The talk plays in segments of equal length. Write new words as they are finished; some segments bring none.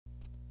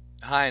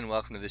Hi and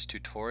welcome to this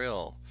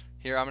tutorial.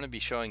 Here I'm going to be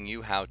showing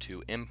you how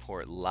to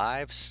import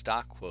live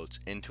stock quotes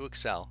into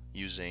Excel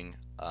using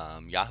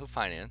Yahoo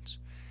Finance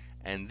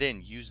and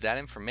then use that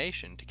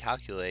information to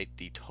calculate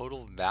the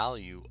total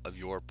value of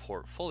your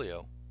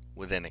portfolio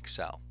within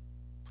Excel.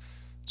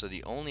 So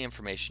the only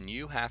information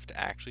you have to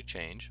actually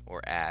change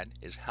or add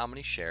is how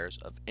many shares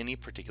of any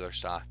particular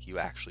stock you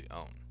actually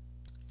own.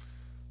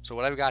 So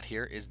what I've got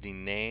here is the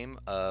name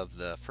of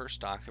the first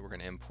stock that we're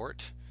going to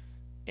import,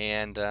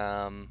 and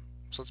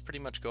so let's pretty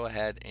much go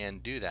ahead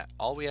and do that.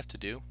 All we have to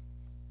do,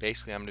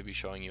 basically I'm going to be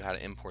showing you how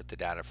to import the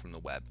data from the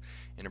web.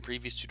 In a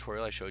previous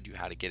tutorial I showed you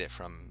how to get it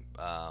from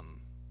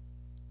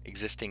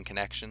existing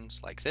connections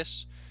like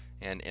this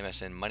and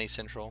MSN Money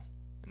Central,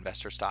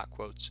 investor stock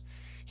quotes.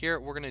 Here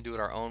we're going to do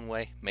it our own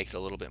way, make it a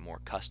little bit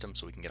more custom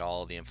so we can get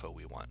all the info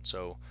we want.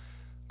 So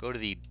go to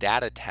the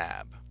Data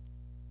tab.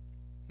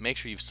 Make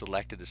sure you've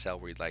selected the cell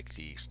where you'd like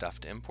the stuff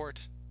to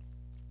import.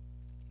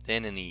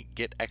 Then in the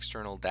Get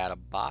External Data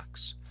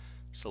box,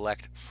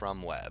 select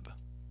From Web.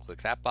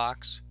 Click that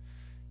box.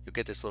 You'll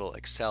get this little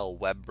Excel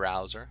web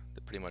browser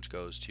that pretty much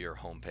goes to your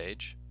home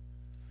page.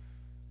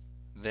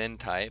 Then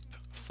type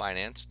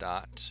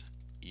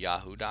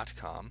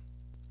finance.yahoo.com.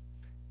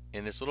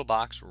 In this little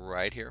box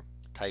right here,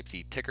 type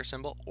the ticker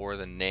symbol or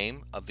the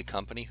name of the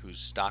company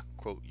whose stock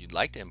quote you'd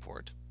like to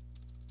import.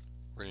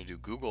 We're going to do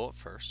Google at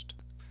first.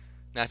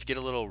 Now if you get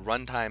a little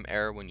runtime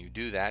error when you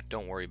do that,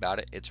 don't worry about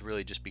it. It's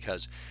really just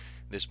because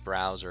this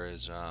browser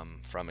is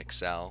from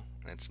Excel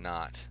and it's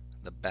not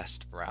the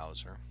best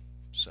browser,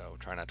 so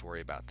try not to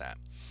worry about that.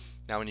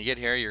 Now when you get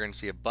here, you're going to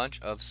see a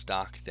bunch of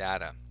stock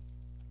data,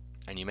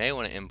 and you may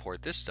want to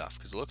import this stuff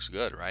because it looks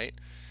good, right?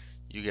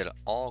 You get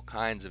all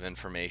kinds of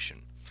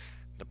information.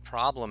 The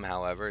problem,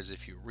 however, is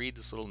if you read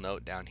this little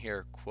note down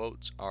here,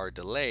 quotes are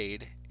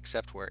delayed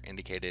except where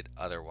indicated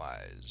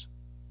otherwise.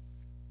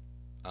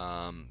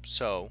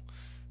 So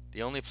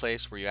the only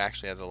place where you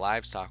actually have the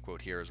live stock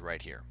quote here is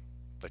right here,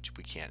 but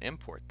we can't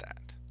import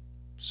that.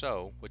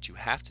 So what you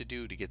have to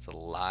do to get the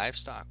live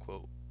stock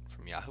quote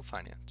from Yahoo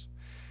Finance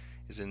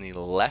is in the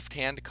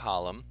left-hand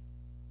column,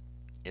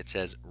 it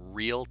says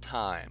real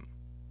time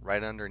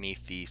right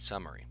underneath the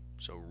summary.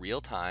 So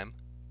real time,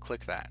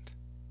 click that.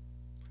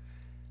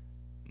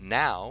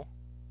 Now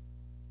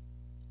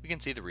we can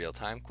see the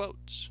real-time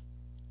quotes.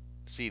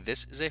 See,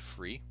 this is a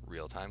free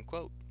real-time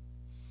quote.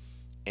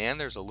 And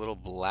there's a little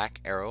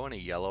black arrow and a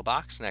yellow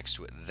box next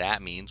to it.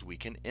 That means we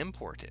can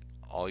import it.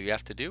 All you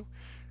have to do,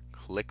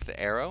 click the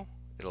arrow,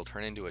 it'll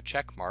turn into a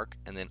check mark,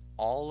 and then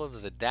all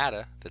of the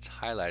data that's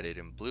highlighted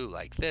in blue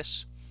like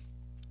this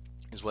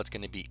is what's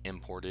going to be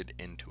imported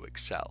into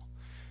Excel.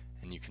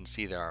 And you can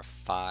see there are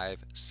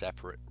 5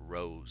 separate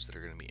rows that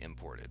are going to be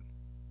imported.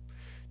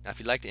 Now if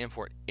you'd like to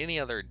import any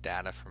other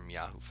data from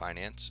Yahoo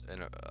Finance,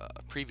 in a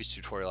previous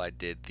tutorial I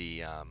did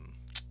the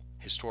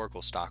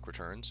historical stock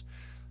returns.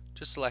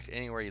 Just select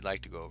anywhere you'd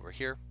like to go over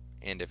here,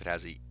 and if it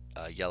has a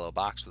yellow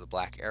box with a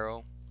black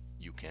arrow,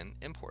 you can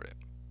import it.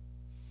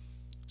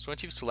 So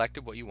once you've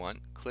selected what you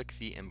want, click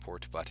the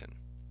import button.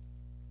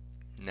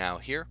 Now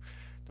here,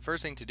 the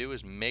first thing to do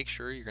is make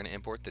sure you're going to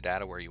import the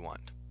data where you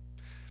want.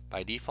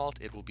 By default,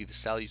 it will be the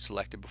cell you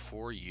selected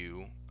before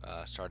you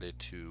started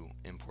to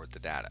import the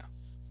data.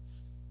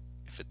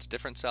 If it's a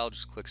different cell,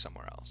 just click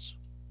somewhere else.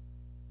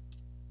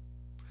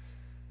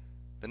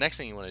 The next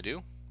thing you want to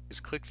do is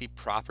click the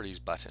Properties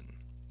button.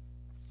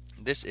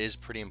 This is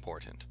pretty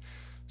important.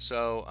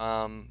 So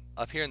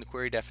up here in the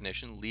query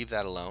definition, leave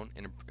that alone.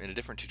 In a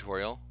different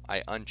tutorial,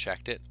 I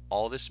unchecked it.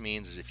 All this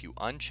means is if you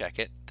uncheck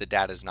it, the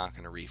data is not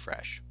going to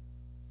refresh.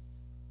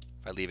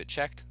 If I leave it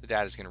checked, the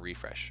data is going to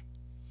refresh.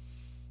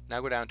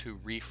 Now go down to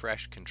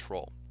refresh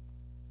control.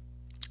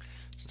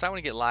 Since I want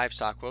to get live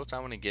stock quotes, I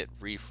want to get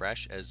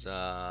refresh as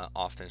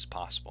often as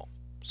possible.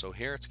 So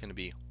here it's going to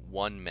be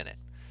 1 minute.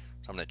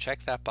 So I'm going to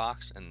check that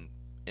box and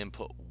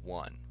input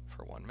 1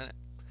 for 1 minute.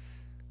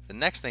 The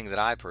next thing that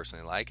I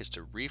personally like is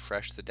to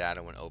refresh the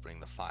data when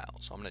opening the file.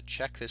 So I'm going to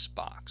check this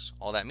box.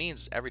 All that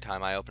means is every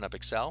time I open up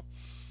Excel,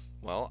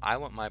 well, I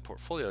want my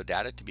portfolio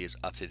data to be as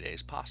up to date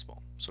as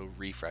possible. So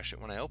refresh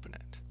it when I open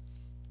it.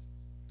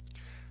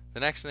 The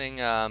next thing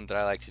that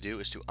I like to do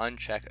is to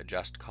uncheck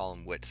adjust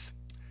column width.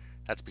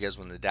 That's because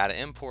when the data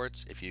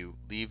imports, if you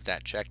leave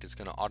that checked, it's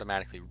going to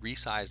automatically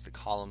resize the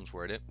columns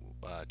where to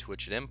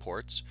which it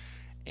imports,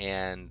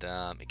 and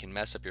it can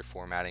mess up your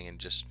formatting and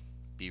just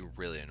be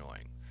really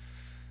annoying.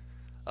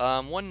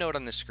 One note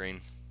on this screen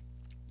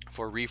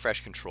for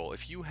refresh control: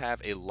 if you have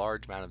a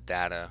large amount of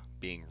data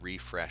being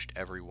refreshed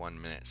every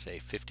 1 minute, say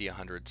 50,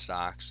 100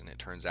 stocks, and it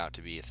turns out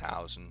to be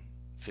 1,000,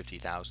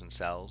 50,000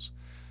 cells,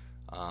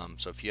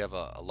 so if you have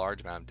a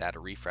large amount of data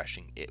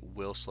refreshing, it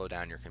will slow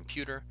down your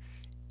computer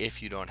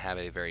if you don't have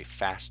a very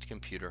fast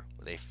computer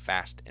with a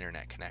fast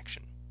internet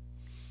connection.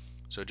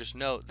 So just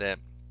note that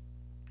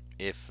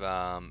if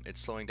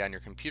it's slowing down your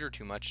computer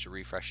too much to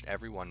refresh it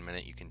every 1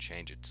 minute, you can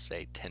change it to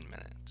say 10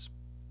 minutes.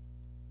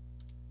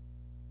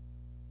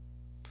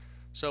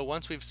 So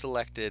once we've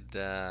selected,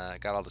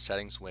 got all the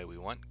settings the way we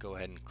want, go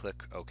ahead and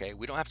click OK.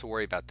 We don't have to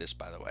worry about this,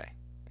 by the way,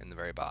 in the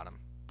very bottom,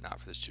 not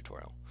for this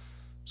tutorial.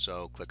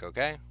 So click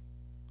OK.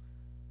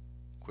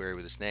 Query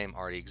with this name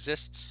already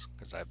exists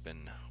because I've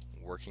been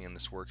working in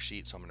this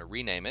worksheet, so I'm going to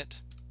rename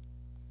it.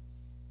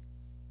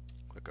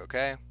 Click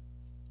OK.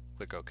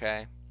 Click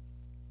OK.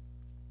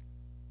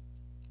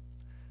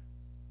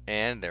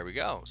 And there we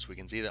go. So we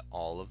can see that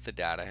all of the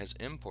data has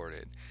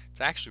imported.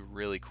 It's actually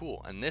really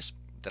cool. And this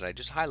that I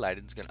just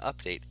highlighted is going to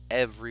update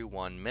every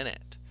 1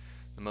 minute.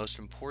 The most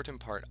important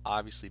part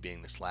obviously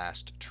being this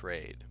last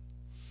trade.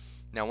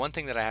 Now, one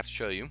thing that I have to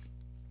show you,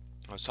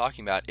 I was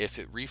talking about if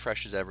it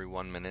refreshes every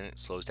 1 minute, it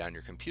slows down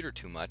your computer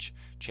too much,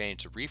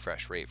 change the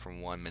refresh rate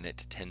from 1 minute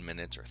to 10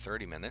 minutes or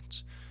 30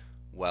 minutes.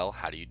 Well,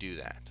 how do you do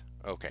that?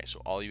 Okay,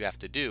 so all you have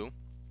to do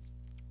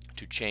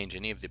to change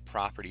any of the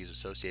properties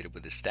associated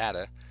with this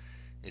data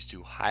is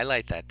to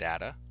highlight that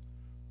data,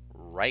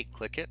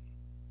 right-click it,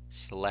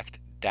 select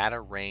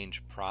Data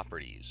Range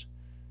Properties.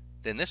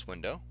 Then this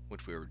window,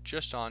 which we were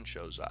just on,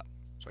 shows up.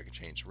 So I can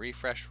change the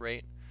refresh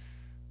rate,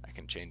 I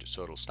can change it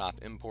so it'll stop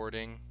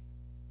importing.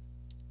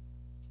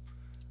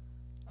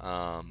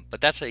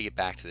 But that's how you get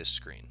back to this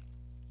screen.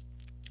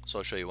 So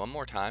I'll show you one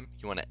more time.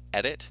 You want to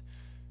edit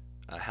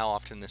how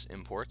often this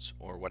imports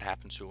or what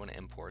happens to it when it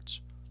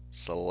imports.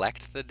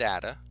 Select the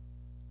data,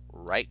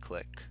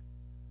 right-click,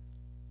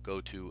 go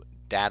to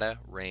Data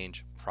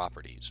Range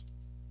Properties.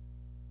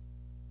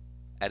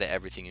 Edit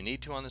everything you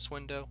need to on this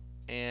window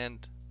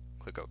and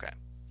click OK.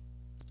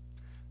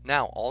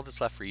 Now all that's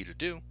left for you to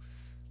do,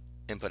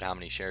 input how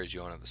many shares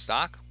you own of the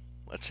stock.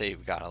 Let's say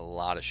you've got a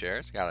lot of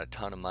shares, got a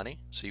ton of money,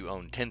 so you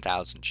own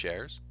 10,000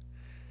 shares.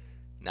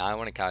 Now I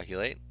want to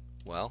calculate,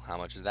 well, how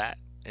much is that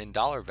in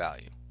dollar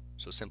value?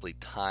 So simply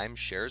times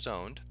shares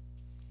owned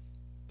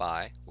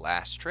by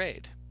last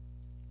trade.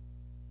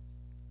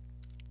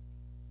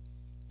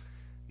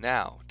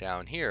 Now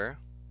down here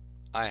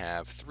I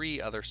have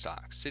 3 other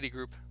stocks: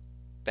 Citigroup,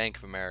 Bank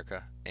of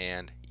America,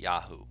 and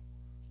Yahoo.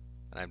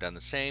 And I've done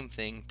the same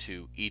thing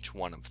to each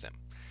one of them.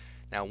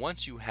 Now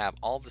once you have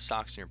all the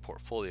stocks in your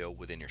portfolio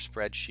within your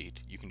spreadsheet,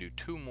 you can do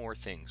 2 more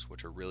things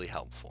which are really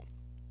helpful.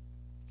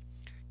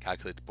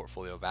 Calculate the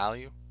portfolio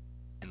value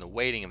and the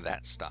weighting of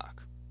that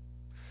stock.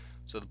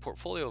 So the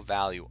portfolio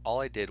value,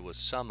 all I did was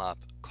sum up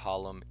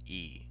column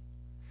E,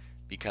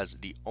 because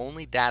the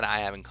only data I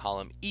have in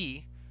column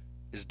E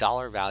is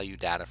dollar value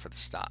data for the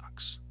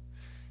stocks.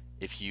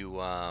 If you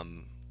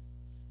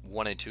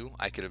wanted to,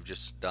 I could have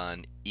just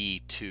done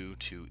E2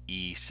 to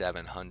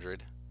E700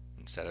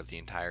 instead of the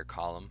entire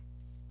column.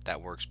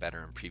 That works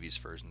better in previous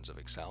versions of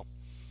Excel.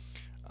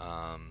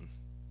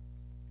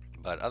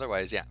 But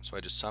otherwise, yeah, so I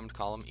just summed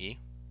column E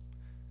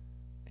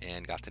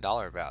and got the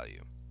dollar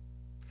value.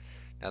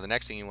 Now the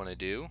next thing you want to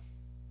do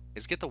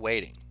is get the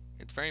weighting.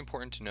 It's very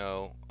important to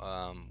know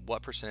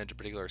what percentage a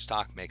particular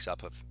stock makes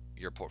up of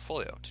your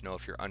portfolio, to know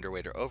if you're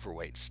underweight or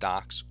overweight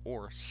stocks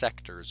or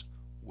sectors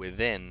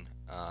within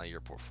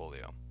your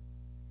portfolio.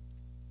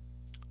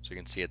 So you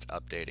can see it's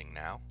updating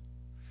now.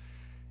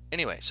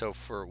 Anyway, so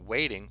for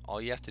weighting,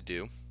 all you have to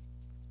do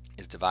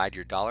is divide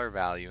your dollar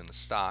value in the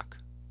stock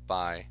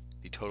by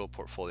the total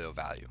portfolio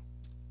value.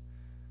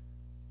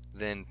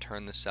 Then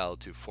turn the cell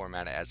to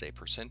format it as a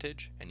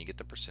percentage, and you get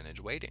the percentage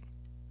weighting.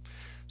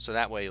 So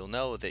that way you'll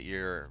know that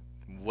you're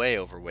way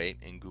overweight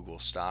in Google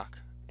stock,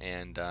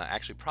 and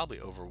actually probably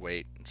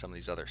overweight in some of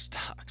these other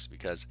stocks,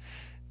 because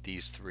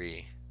these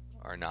 3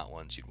 are not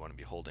ones you'd want to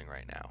be holding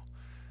right now.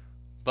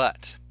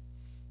 But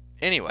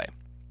anyway,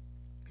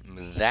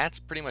 that's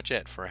pretty much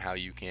it for how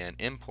you can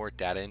import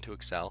data into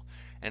Excel.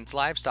 And it's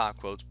live stock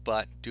quotes,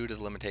 but due to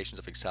the limitations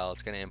of Excel,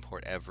 it's going to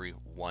import every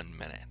 1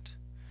 minute.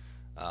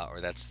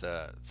 Or that's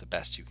the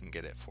best you can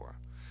get it for.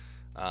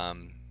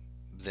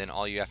 Then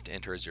all you have to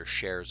enter is your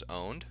shares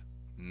owned.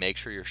 Make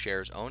sure your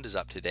shares owned is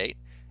up to date.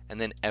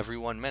 And then every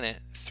 1 minute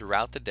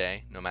throughout the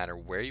day, no matter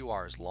where you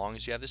are, as long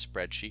as you have this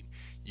spreadsheet,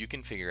 you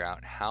can figure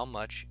out how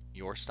much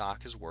your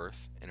stock is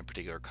worth in a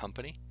particular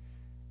company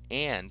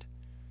and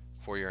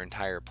for your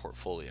entire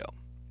portfolio.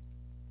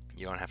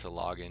 You don't have to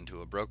log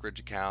into a brokerage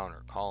account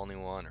or call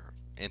anyone or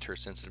enter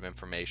sensitive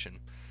information.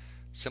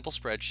 Simple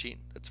spreadsheet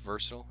that's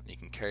versatile and you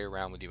can carry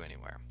around with you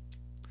anywhere.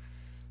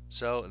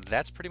 So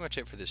that's pretty much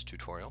it for this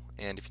tutorial,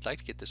 and if you'd like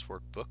to get this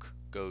workbook,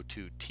 go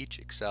to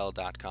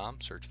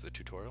teachexcel.com, search for the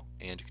tutorial,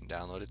 and you can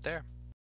download it there.